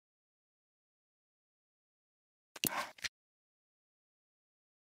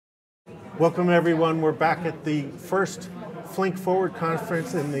Welcome everyone. We're back at the first Flink Forward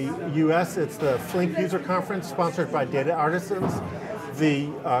conference in the US. It's the Flink User Conference sponsored by Data Artisans, the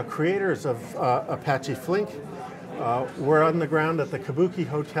creators of Apache Flink. We're on the ground at the Kabuki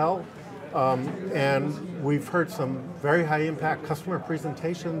Hotel, and we've heard some very high impact customer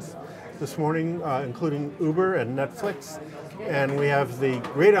presentations this morning, including Uber and Netflix. And we have the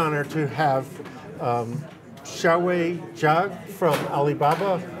great honor to have Xiaowei Jiang from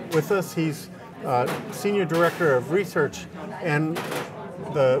Alibaba with us. He's Senior Director of Research, and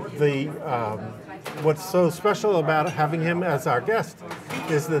what's so special about having him as our guest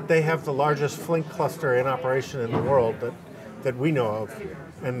is that they have the largest Flink cluster in operation in the world that we know of,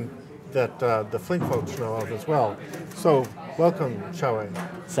 and that the Flink folks know of as well. So welcome, Xiaowei.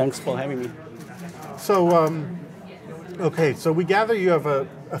 Thanks for having me. So, okay, so we gather you have a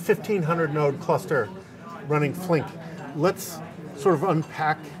 1,500 node cluster running Flink. Let's sort of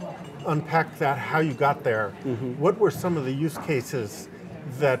unpack that, how you got there. Mm-hmm. What were some of the use cases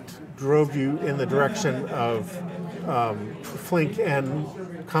that drove you in the direction of Flink and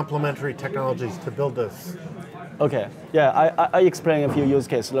complementary technologies to build this? Okay, yeah, I explain a few use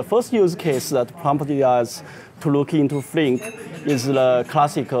cases. The first use case that prompted us to look into Flink is the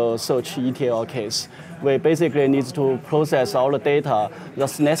classical search ETL case. We basically need to process all the data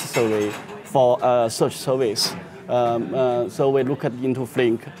that's necessary for a search service. So we looked into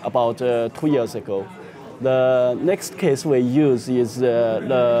Flink about 2 years ago. The next case we use is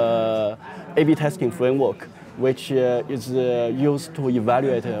the A/B testing framework, which is used to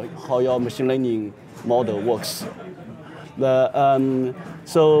evaluate how your machine learning model works.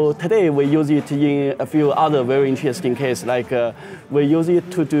 So today we use it in a few other very interesting cases, like we use it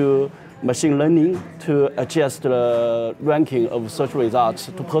to do machine learning to adjust the ranking of search results,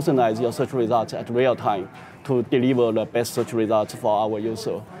 to personalize your search results at real time, to deliver the best search results for our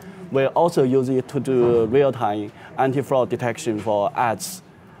user. We also use it to do real-time anti-fraud detection for ads.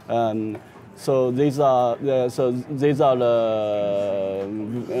 So these are the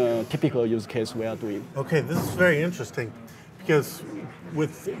typical use case we are doing. Okay, this is very interesting because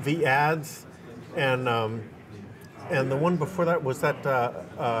with the ads and the one before that, was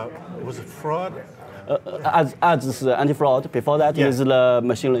it fraud? Ads is anti-fraud. Before that yeah. is the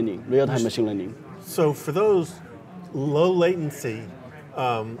machine learning, real-time machine learning. So for those, low latency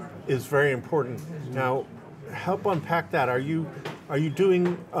is very important. Now, help unpack that. Are you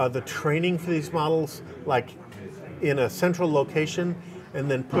doing the training for these models like in a central location and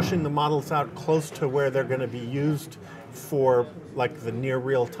then pushing the models out close to where they're going to be used for like the near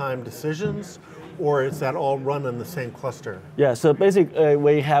real-time decisions? Or is that all run in the same cluster? Yeah, so basically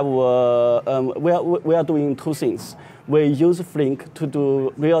we have, we are doing two things. We use Flink to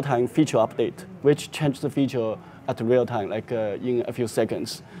do real-time feature update, which change the feature at real time, like in a few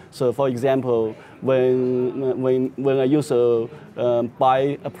seconds. So for example, when a user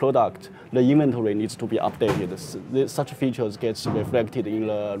buy a product, the inventory needs to be updated. Such features gets reflected in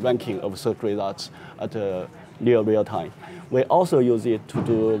the ranking of search results at near real time. We also use it to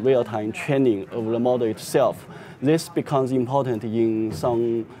do real-time training of the model itself. This becomes important in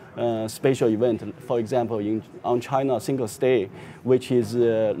some special event. For example, on China Singles' Day, which is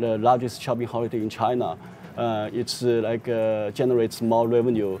the largest shopping holiday in China. It's generates more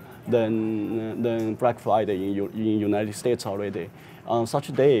revenue than Black Friday in United States already. On such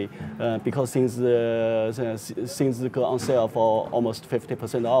a day, because things go on sale for almost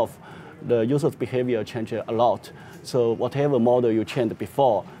 50% off, the user's behavior changes a lot. So whatever model you changed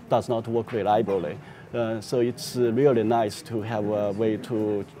before does not work reliably. So it's really nice to have a way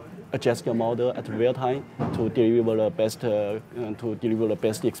to adjust your model at real time to deliver the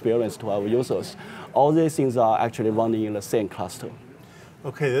best experience to our users. All these things are actually running in the same cluster.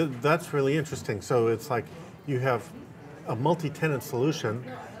 Okay, that's really interesting. So it's like you have a multi-tenant solution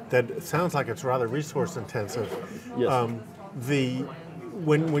that sounds like it's rather resource intensive. Yes.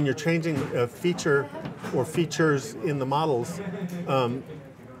 When you're changing a feature or features in the models,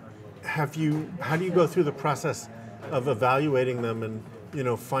 how do you go through the process of evaluating them and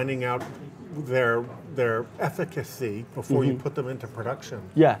finding out their efficacy before you put them into production?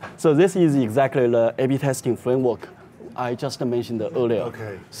 Yeah, so this is exactly the A/B testing framework I just mentioned earlier.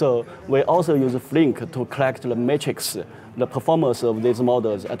 Okay. So we also use Flink to collect the metrics, the performance of these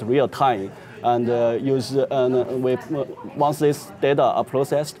models at real time, and once this data are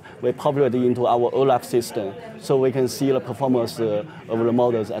processed, we populate it into our OLAP system, so we can see the performance of the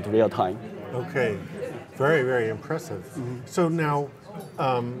models at real time. Okay, very, very impressive. So now,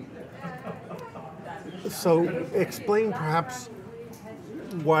 so explain perhaps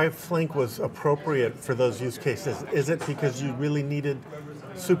why Flink was appropriate for those use cases? Is it because you really needed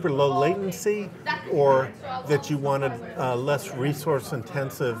super low latency, or that you wanted less resource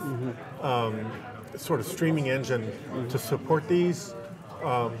intensive sort of streaming engine to support these?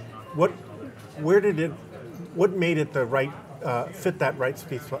 What made it the right, fit that right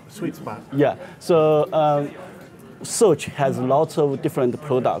sweet spot? Yeah, so search has lots of different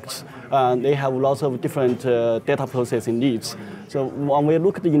products, and they have lots of different data processing needs. So when we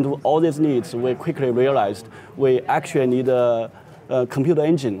looked into all these needs, we quickly realized we actually need a computer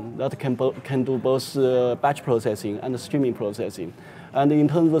engine that can do both batch processing and streaming processing. And in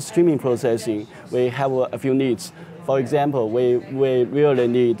terms of streaming processing, we have a few needs. For example, we really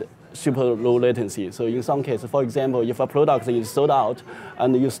need super low latency. So in some cases, for example, if a product is sold out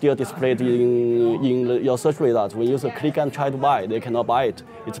and you still display it in your search results, when users click and try to buy, they cannot buy it.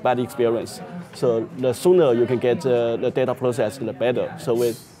 It's a bad experience. So the sooner you can get the data processed, the better. So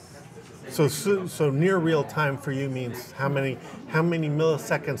near real time for you means how many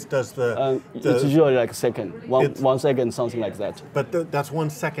milliseconds does the it's usually like a second, 1 second, something like that. But that's 1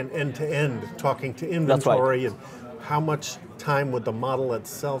 second end to end, talking to inventory. That's right. And how much time would the model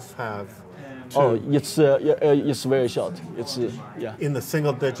itself have? It's very short. It's in the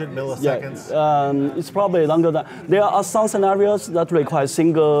single-digit milliseconds. Yeah, it's probably longer than. There are some scenarios that require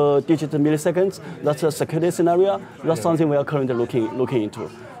single-digit milliseconds. That's a security scenario. That's something we are currently looking into.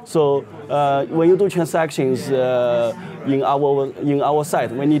 So when you do transactions in our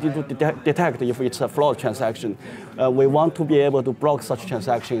site, we need to detect if it's a flawed transaction. We want to be able to block such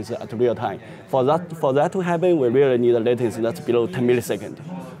transactions at real time. For that to happen, we really need a latency that's below 10 milliseconds.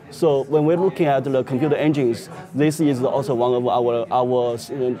 So when we're looking at the computer engines, this is also one of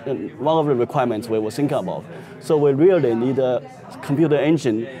one of the requirements we were thinking about. So we really need a computer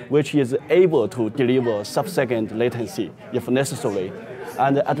engine which is able to deliver sub-second latency if necessary,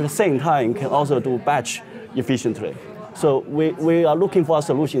 and at the same time can also do batch efficiently. So we are looking for a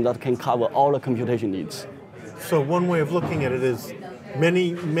solution that can cover all the computation needs. So one way of looking at it is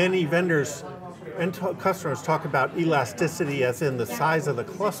many vendors and customers talk about elasticity as in the size of the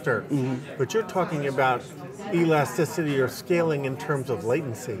cluster, but you're talking about elasticity or scaling in terms of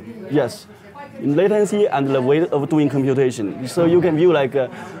latency. Yes. Latency and the way of doing computation. So you can view like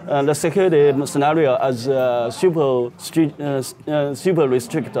the security scenario as super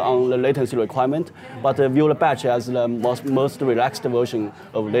restricted on the latency requirement, but view the batch as the most relaxed version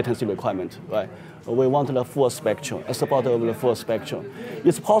of latency requirement, right? We want the full spectrum, a support of the full spectrum.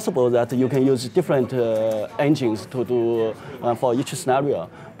 It's possible that you can use different engines to do for each scenario,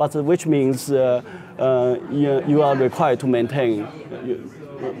 but which means you are required to maintain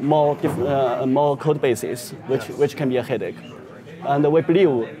more code bases, which can be a headache. And we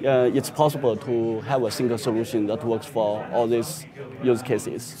believe it's possible to have a single solution that works for all these use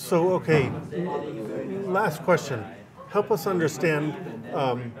cases. So, okay, last question. Help us understand,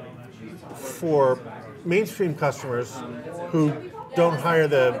 for mainstream customers who don't hire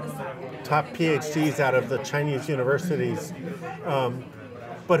the top PhDs out of the Chinese universities,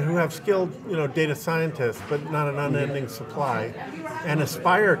 but who have skilled, data scientists, but not an unending supply, and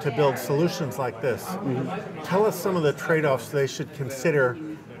aspire to build solutions like this. Tell us some of the trade-offs they should consider,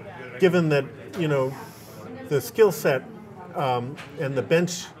 given that, the skill set and the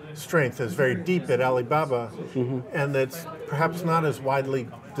bench strength is very deep at Alibaba, and that's perhaps not as widely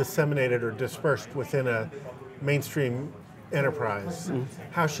disseminated or dispersed within a mainstream enterprise.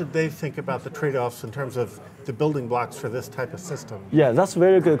 How should they think about the trade-offs in terms of the building blocks for this type of system? Yeah, that's a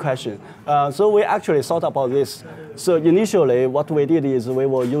very good question. So we actually thought about this. So initially, what we did is we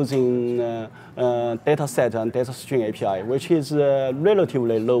were using dataset and data string API, which is a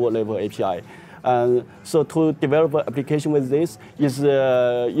relatively lower level API. So to develop an application with this is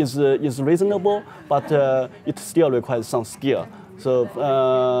reasonable, but it still requires some skill. So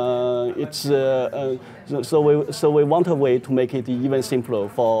so we want a way to make it even simpler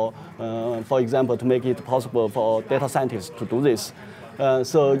for example, to make it possible for data scientists to do this.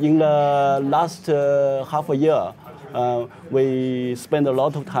 So in the last half a year, we spent a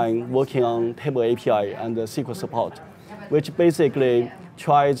lot of time working on table API and SQL support, which basically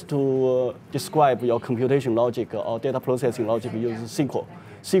tries to describe your computation logic or data processing logic using SQL.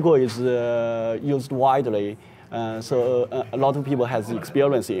 SQL is used widely. So a lot of people have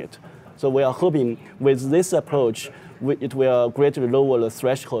experience in it. So we are hoping with this approach, it will greatly lower the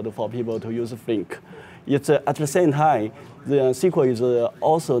threshold for people to use Flink. It's, at the same time, the SQL is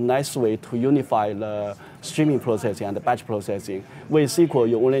also a nice way to unify the streaming processing and the batch processing. With SQL,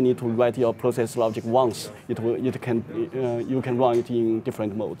 you only need to write your process logic once. You can run it in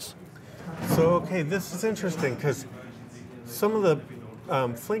different modes. So, okay, this is interesting because some of the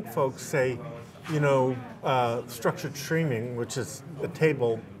Flink folks say, structured streaming, which is a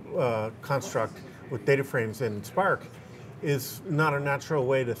table construct with data frames in Spark, is not a natural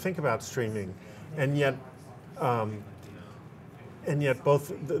way to think about streaming, and yet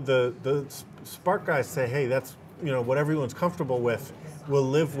both the Spark guys say, hey, that's what everyone's comfortable with. We'll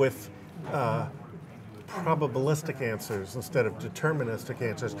live with probabilistic answers instead of deterministic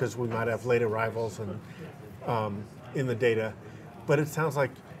answers because we might have late arrivals and in the data. But it sounds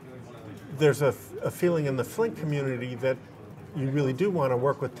like there's a feeling in the Flink community that you really do want to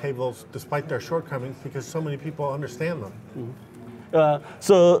work with tables despite their shortcomings because so many people understand them. Mm-hmm.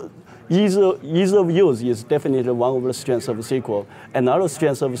 So ease of use is definitely one of the strengths of SQL. Another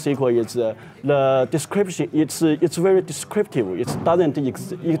strength of SQL is the description. It's very descriptive.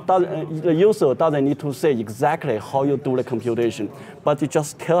 The user doesn't need to say exactly how you do the computation, but it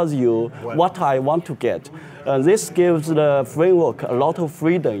just tells you what I want to get. This gives the framework a lot of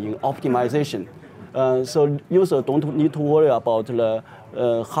freedom in optimization. So users don't need to worry about the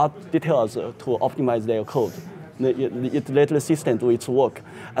hard details to optimize their code. It let the system do its work.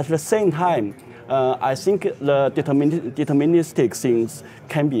 At the same time, I think the deterministic things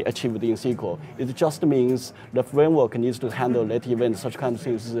can be achieved in SQL. It just means the framework needs to handle late events, such kind of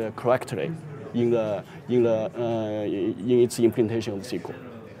things correctly in its implementation of SQL.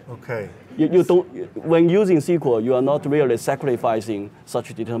 Okay. You don't, when using SQL, you are not really sacrificing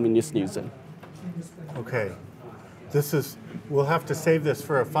such determinism. Okay. We'll have to save this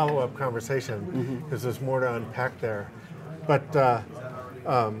for a follow-up conversation because there's more to unpack there. But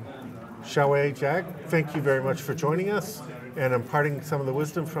Xiaowei Jiang, thank you very much for joining us and imparting some of the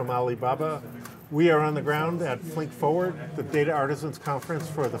wisdom from Alibaba. We are on the ground at Flink Forward, the Data Artisans Conference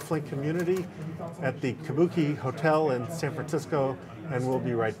for the Flink community at the Kabuki Hotel in San Francisco, and we'll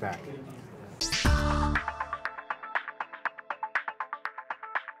be right back.